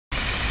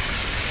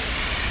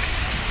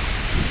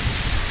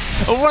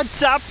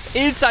What's up?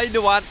 It's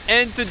One,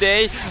 and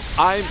today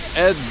I'm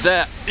at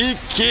the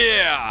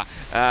Ikea.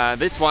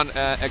 This one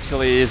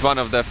actually is one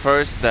of the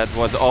first that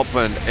was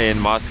opened in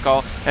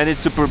Moscow, and it's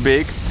super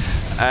big,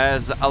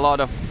 as a lot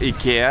of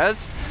Ikeas.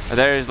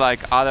 There is like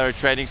other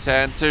trading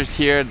centers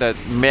here, the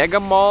Mega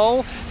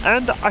Mall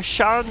and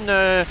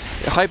Ashan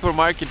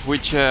hypermarket,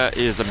 which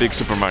is a big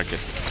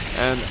supermarket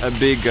and a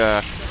big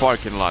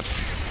parking lot.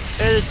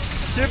 It's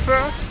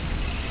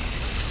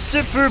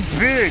super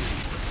big.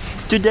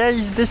 Today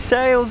is the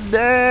sales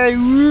day.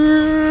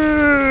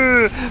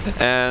 Woo!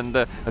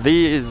 And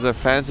these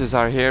fences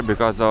are here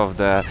because of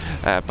the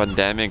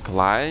pandemic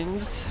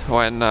lines,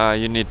 when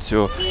you need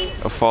to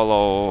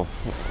follow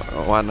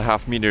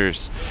 1.5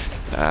 meters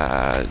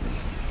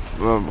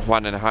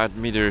 1.5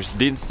 meters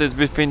distance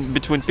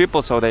between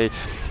people, so they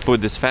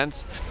put this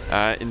fence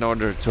in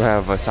order to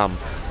have some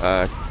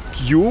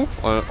queue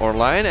or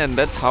line, and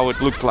that's how it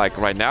looks like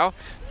right now.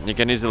 You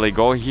can easily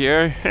go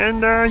here,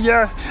 and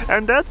yeah,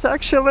 and that's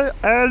actually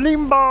a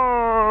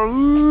limbo.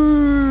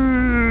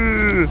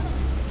 Ooh.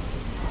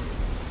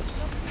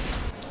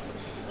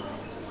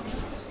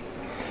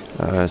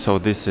 So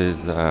this is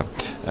the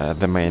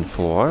main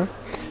floor.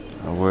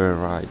 We're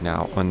right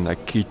now on the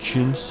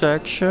kitchen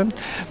section,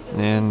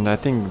 and I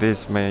think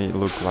this may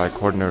look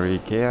like ordinary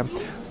Ikea,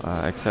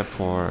 except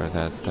for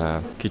that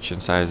kitchen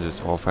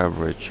sizes of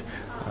average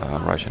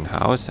Russian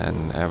house,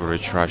 and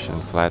average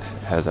Russian flat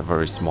has a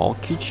very small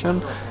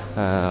kitchen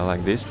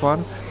like this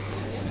one,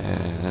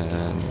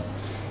 and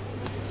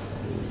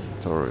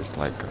or it's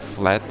like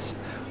flats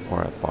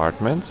or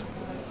apartments.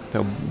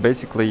 So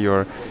basically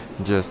you're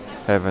just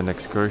have an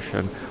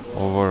excursion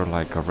over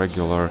like a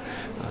regular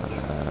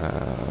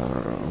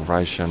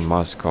Russian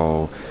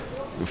Moscow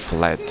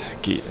flat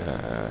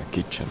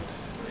kitchen.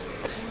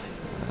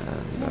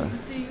 And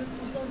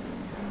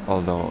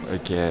although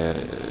Ikea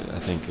I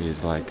think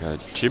is like a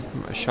cheap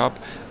shop,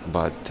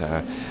 but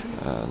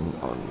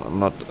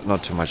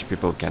not too much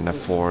people can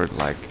afford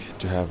like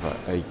to have a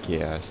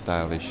Ikea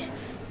stylish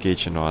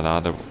kitchen or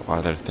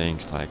other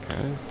things. Like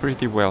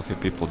pretty wealthy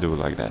people do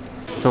like that.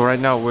 So right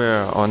now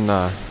we're on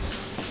the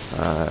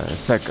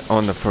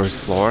on the first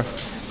floor,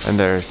 and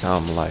there's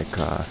some like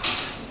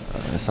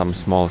some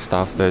small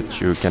stuff that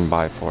you can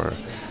buy for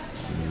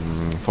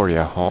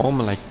your home,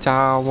 like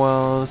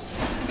towels,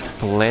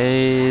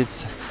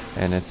 plates,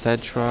 and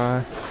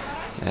etc.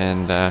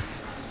 And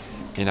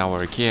in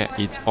our Ikea,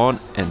 it's on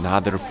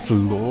another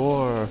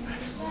floor.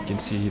 You can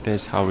see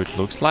that's how it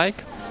looks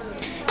like.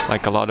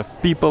 Like a lot of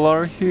people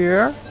are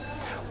here.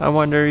 I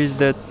wonder, is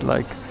that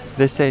like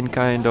the same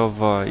kind of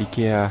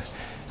Ikea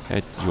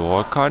at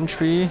your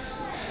country?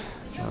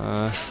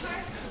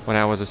 When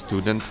I was a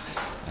student,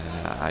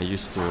 I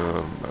used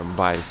to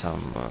buy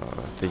some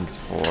things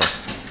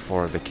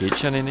for the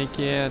kitchen in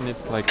Ikea, and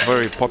it's like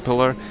very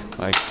popular.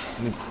 Like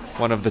it's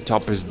one of the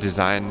toppest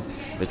design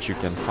that you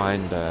can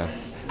find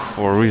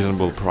for a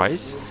reasonable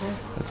price.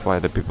 That's why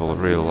the people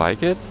really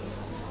like it.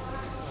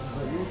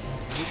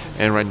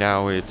 And right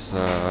now it's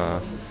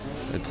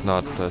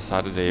not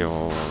Saturday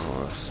or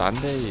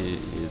Sunday,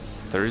 it's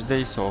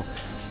Thursday, so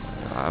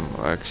I'm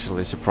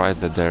actually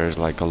surprised that there's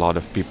like a lot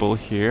of people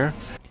here.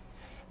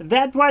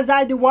 That was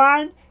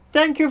One.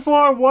 Thank you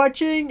for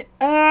watching,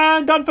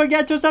 and don't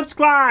forget to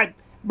subscribe.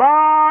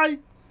 Bye!